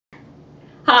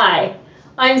Hi,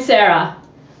 I'm Sarah.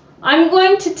 I'm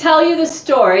going to tell you the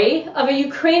story of a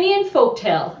Ukrainian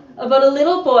folktale about a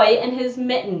little boy and his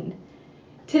mitten.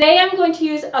 Today I'm going to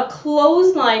use a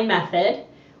clothesline method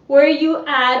where you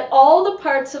add all the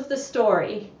parts of the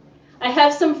story. I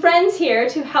have some friends here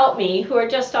to help me who are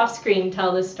just off screen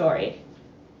tell the story.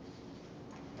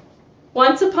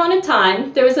 Once upon a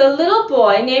time, there was a little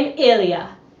boy named Ilya.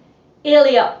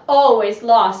 Ilya always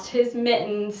lost his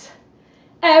mittens.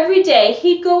 Every day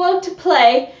he'd go out to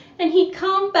play and he'd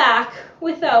come back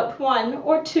without one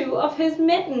or two of his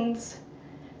mittens.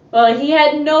 Well, he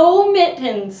had no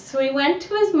mittens, so he went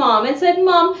to his mom and said,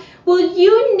 "Mom, will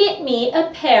you knit me a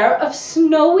pair of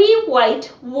snowy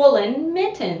white woolen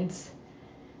mittens?"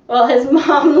 Well, his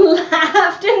mom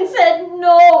laughed and said,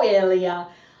 "No, Ilya,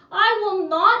 I will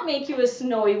not make you a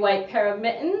snowy white pair of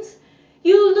mittens.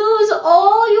 You lose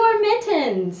all your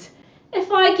mittens. If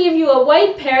I give you a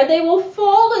white pair, they will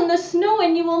fall in the snow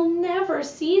and you will never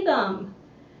see them."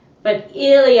 But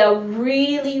Ilya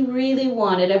really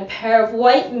wanted a pair of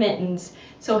white mittens,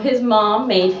 so his mom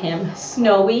made him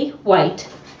snowy white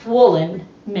woolen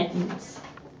mittens.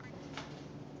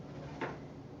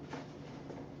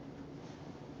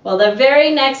 Well, the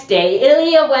very next day,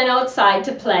 Ilya went outside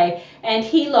to play and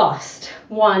he lost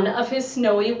one of his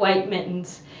snowy white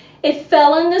mittens. It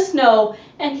fell in the snow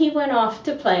and he went off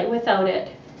to play without it.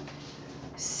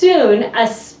 Soon a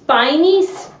spiny,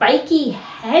 spiky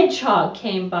hedgehog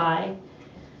came by.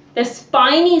 The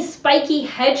spiny, spiky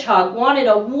hedgehog wanted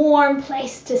a warm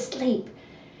place to sleep.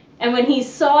 And when he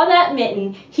saw that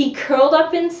mitten, he curled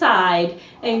up inside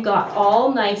and got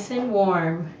all nice and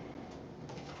warm.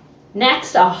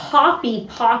 Next, a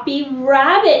hoppy-poppy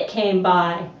rabbit came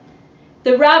by.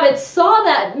 The rabbit saw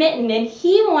that mitten and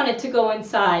he wanted to go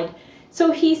inside. So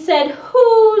he said,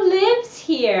 "Who lives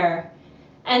here?"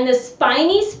 And the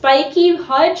spiny, spiky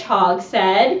hedgehog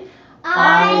said,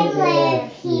 "I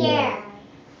live here."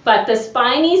 But the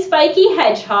spiny, spiky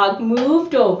hedgehog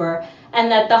moved over and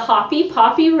let the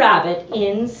hoppy-poppy rabbit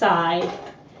inside.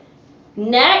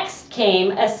 Next came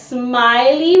a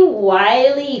smiley,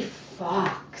 wily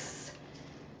fox.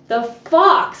 The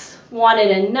fox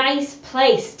wanted a nice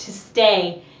place to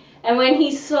stay, and when he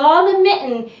saw the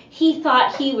mitten, he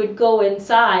thought he would go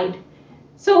inside.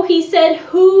 So he said,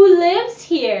 "Who lives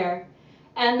here?"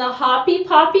 And the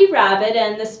hoppy-poppy rabbit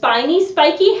and the spiny,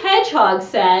 spiky hedgehog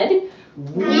said,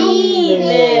 "We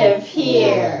live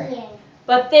here."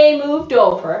 But they moved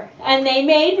over and they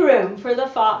made room for the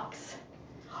fox.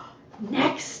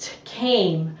 Next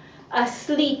came a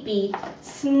sleepy,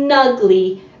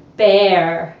 snuggly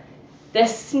bear. The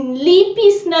sleepy,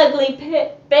 snuggly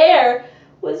bear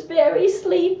was very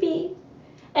sleepy,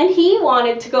 and he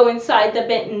wanted to go inside the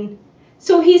mitten.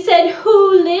 So he said,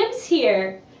 "Who lives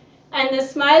here?" And the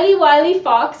smiley, wily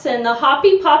fox and the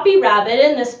hoppy-poppy rabbit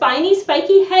and the spiny,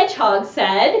 spiky hedgehog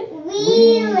said,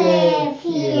 "We live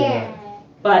here."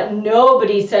 But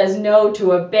nobody says no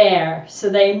to a bear, so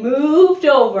they moved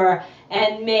over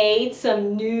and made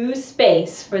some new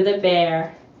space for the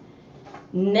bear.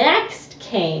 Next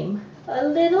came a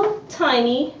little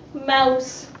tiny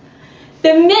mouse.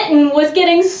 The mitten was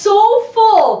getting so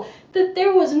full that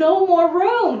there was no more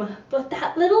room, but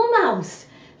that little mouse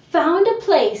found a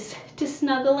place to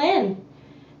snuggle in.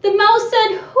 The mouse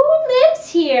said, "Who lives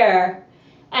here?"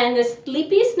 And the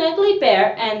sleepy, snuggly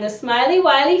bear and the smiley,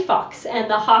 wily fox and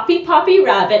the hoppy-poppy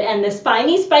rabbit and the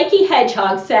spiny, spiky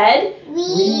hedgehog said,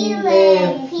 "We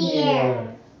live here."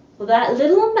 Well, that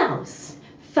little mouse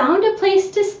found a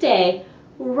place to stay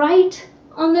right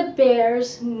on the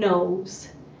bear's nose.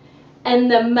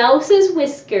 And the mouse's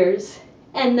whiskers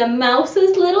and the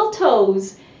mouse's little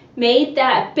toes made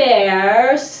that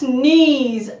bear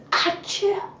sneeze.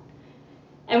 Achoo!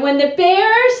 And when the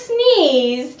bear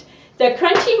sneezed, the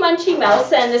crunchy munchy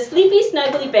mouse and the sleepy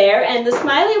snuggly bear and the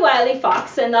smiley wily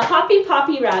fox and the hoppy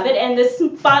poppy rabbit and the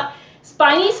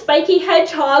spiny spiky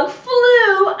hedgehog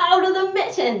flew out of the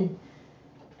mitten.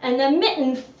 And the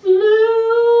mitten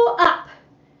flew up.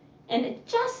 And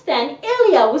just then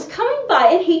Ilya was coming by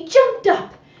and he jumped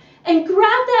up and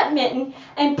grabbed that mitten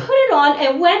and put it on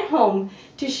and went home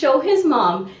to show his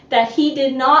mom that he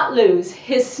did not lose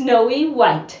his snowy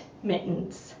white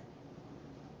mittens.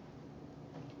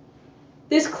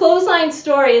 This clothesline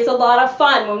story is a lot of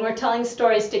fun when we're telling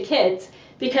stories to kids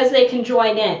because they can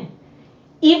join in.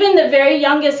 Even the very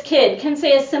youngest kid can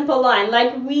say a simple line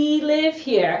like, "We live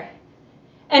here."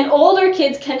 And older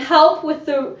kids can help with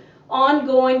the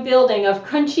ongoing building of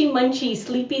crunchy, munchy,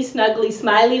 sleepy, snuggly,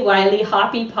 smiley, wily,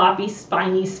 hoppy, poppy,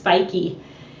 spiny, spiky.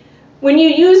 When you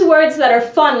use words that are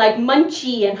fun, like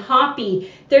munchy and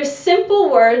hoppy, they're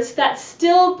simple words that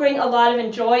still bring a lot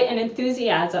of joy and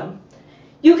enthusiasm.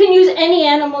 You can use any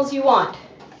animals you want.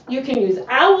 You can use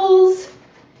owls,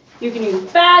 you can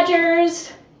use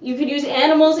badgers, you could use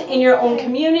animals in your own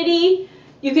community,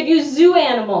 you could use zoo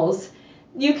animals,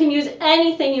 you can use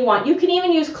anything you want. You can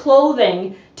even use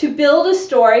clothing to build a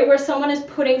story where someone is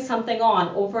putting something on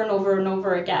over and over and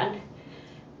over again.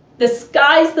 The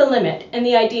sky's the limit in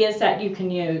the ideas that you can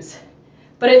use.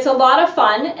 But it's a lot of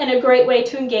fun and a great way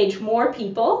to engage more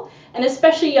people, and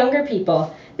especially younger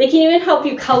people. They can even help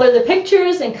you color the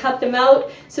pictures and cut them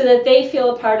out so that they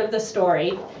feel a part of the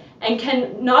story and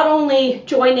can not only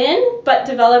join in, but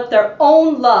develop their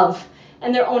own love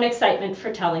and their own excitement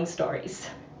for telling stories.